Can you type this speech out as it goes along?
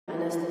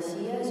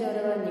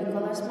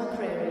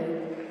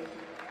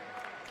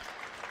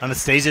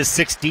Anastasia,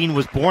 16,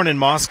 was born in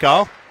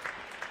Moscow.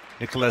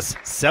 Nicholas,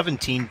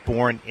 17,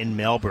 born in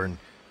Melbourne.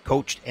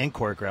 Coached and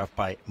choreographed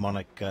by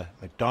Monica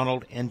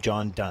McDonald and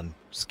John Dunn.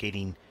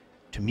 Skating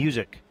to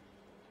music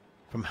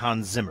from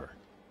Hans Zimmer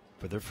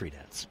for their free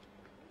dance.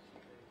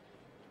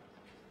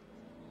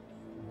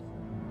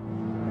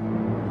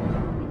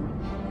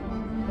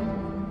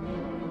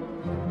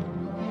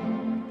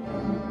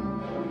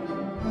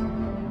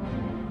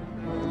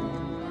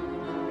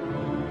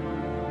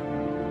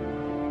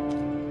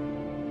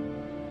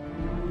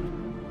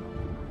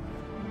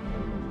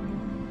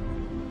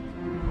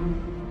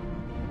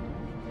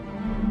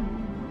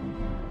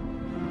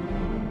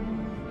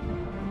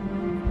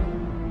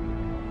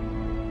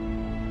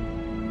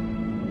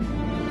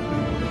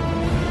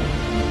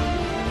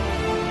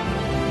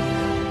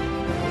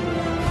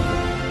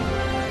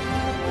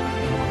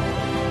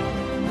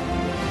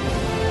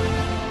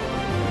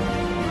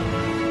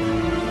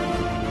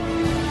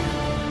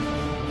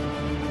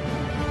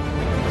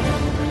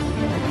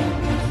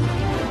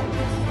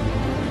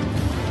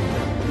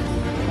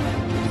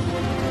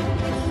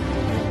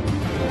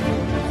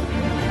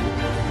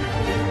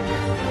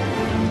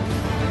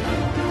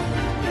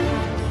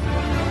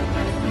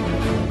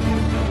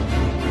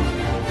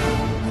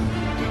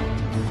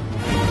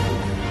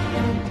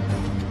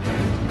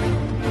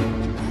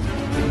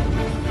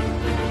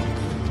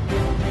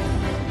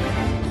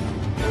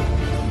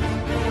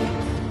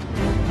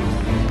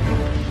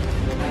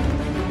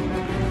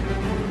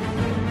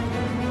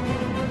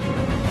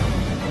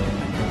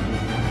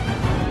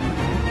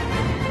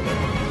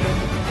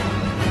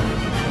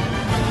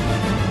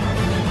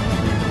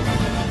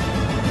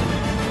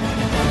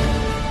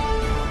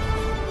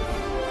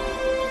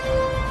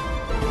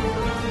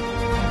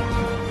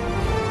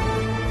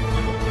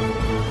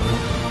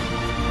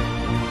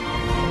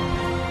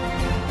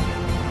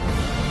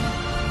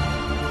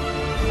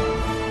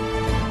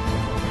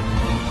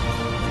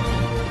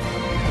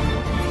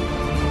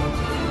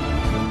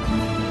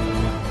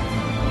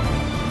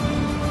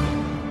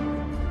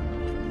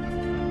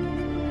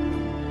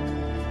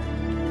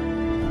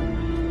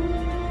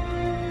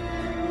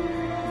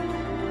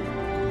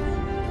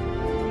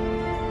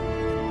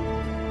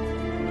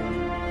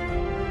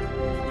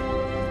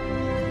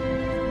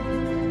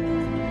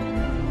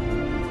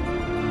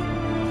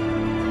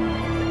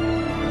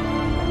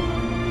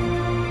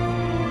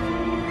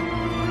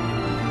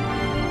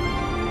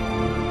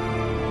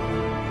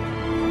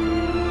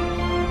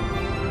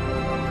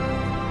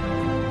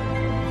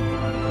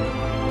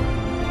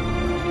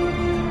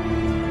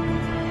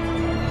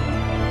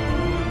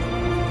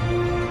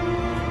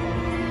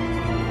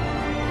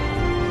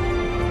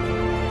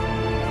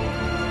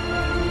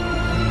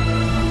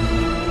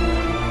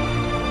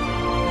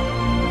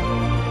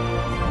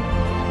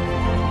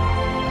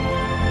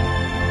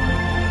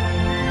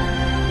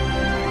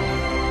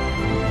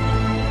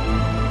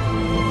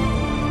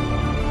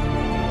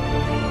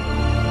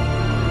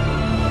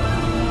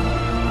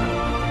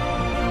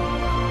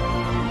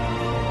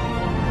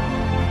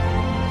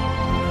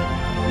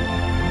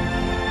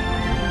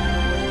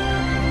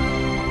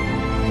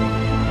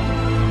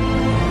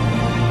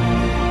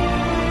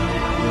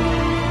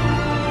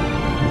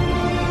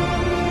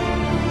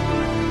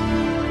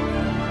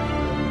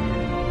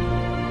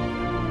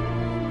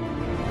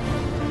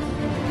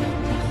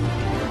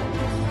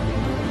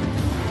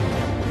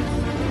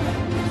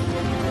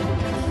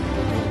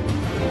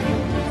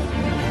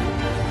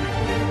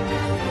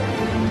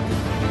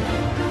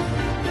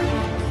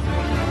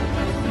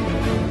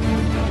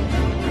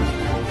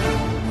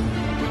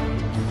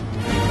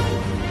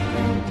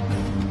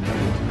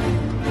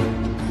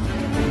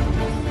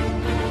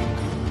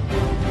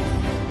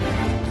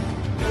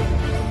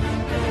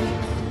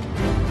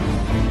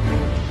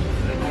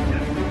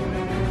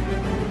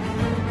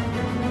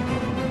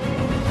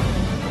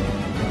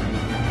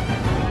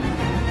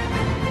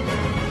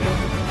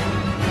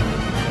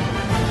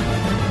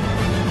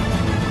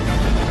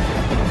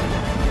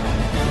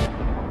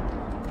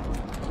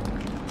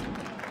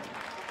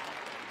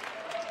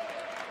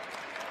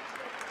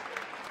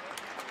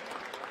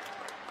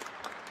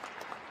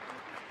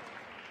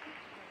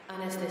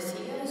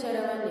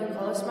 Anastasia,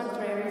 Nicholas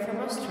McCreary from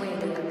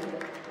Australia.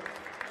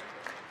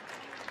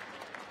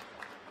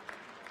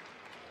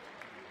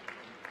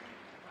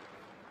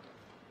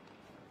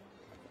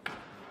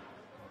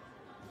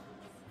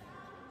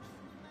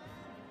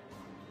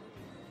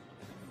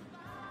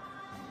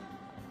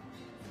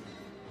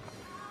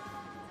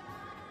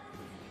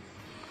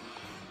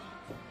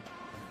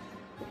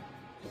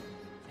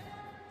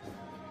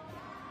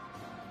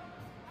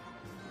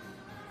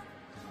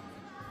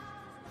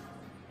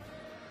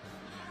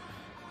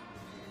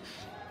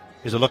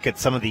 Here's a look at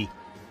some of the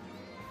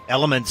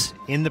elements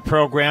in the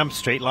program.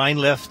 Straight line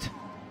lift,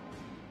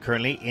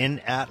 currently in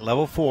at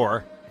level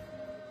 4.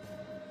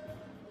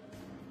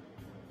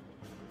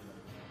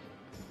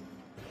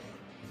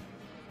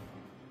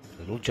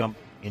 Little jump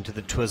into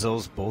the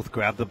twizzles, both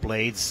grab the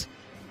blades.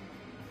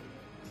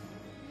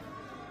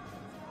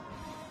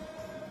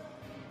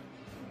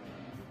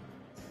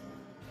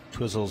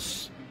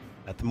 Twizzles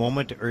at the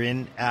moment are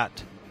in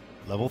at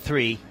level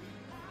 3.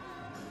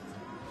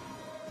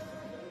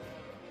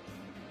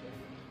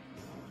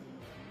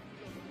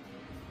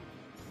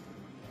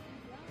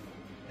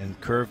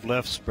 And curve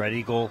lift, spread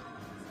eagle.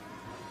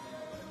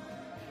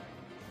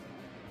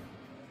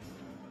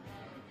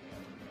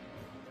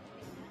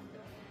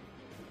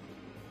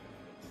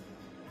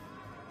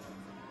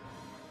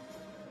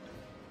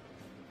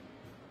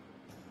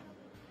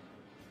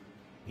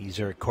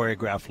 These are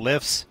choreographed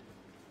lifts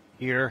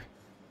here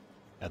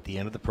at the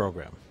end of the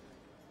program.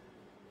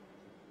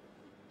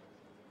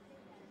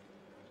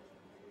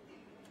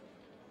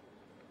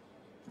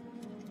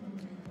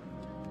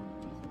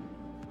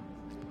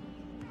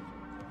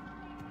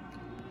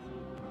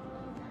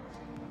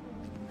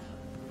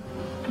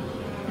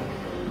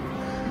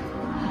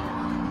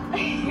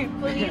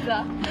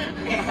 Louisa.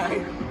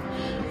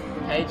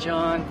 Hey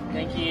John,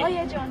 thank you. Oh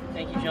yeah, John.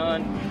 Thank you,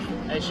 John.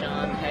 Hey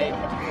Sean, hey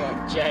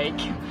Jake,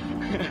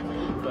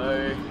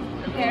 Bo,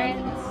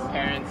 Parents.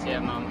 parents, yeah,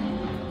 mum.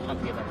 Can't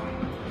forget that mum.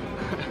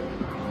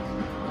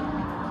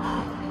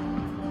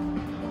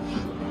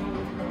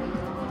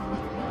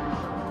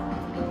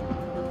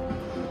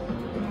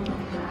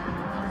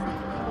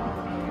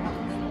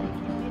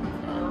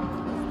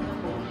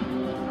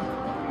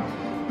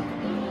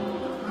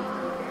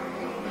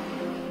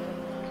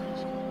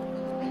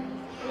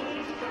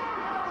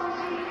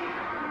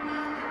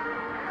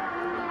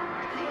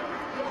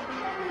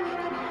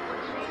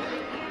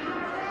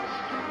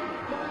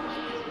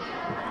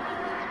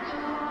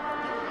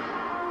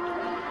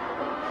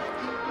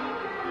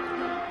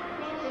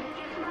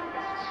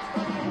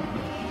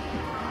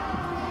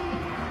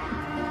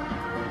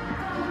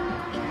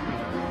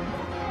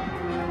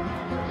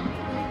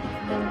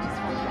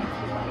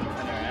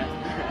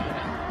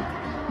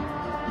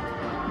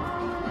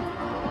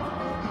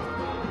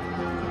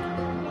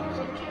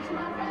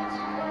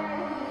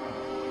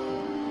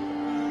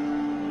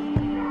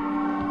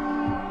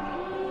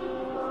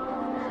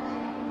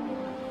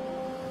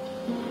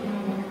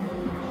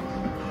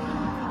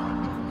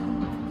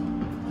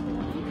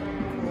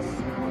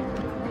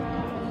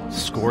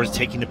 Scores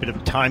taking a bit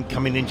of time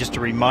coming in. Just a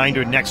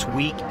reminder, next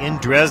week in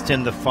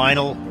Dresden, the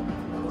final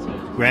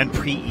Grand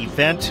Prix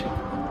event.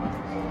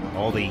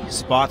 All the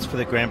spots for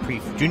the Grand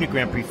Prix, Junior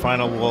Grand Prix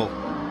final will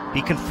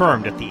be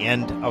confirmed at the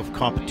end of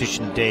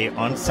competition day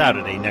on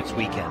Saturday next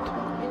weekend.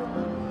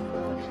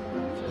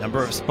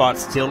 Number of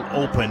spots still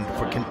open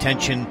for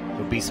contention.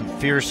 There'll be some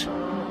fierce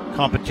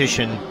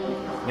competition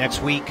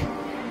next week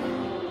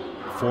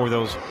for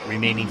those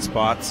remaining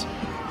spots.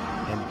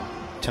 And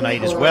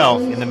tonight as well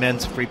in the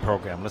men's free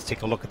program. Let's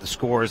take a look at the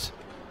scores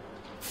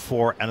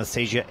for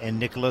Anastasia and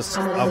Nicholas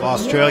of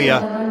Australia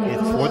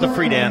for the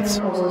free dance.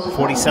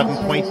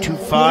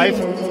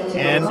 47.25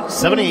 and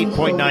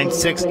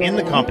 78.96 in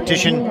the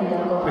competition.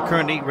 They're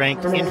currently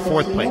ranked in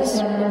 4th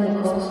place.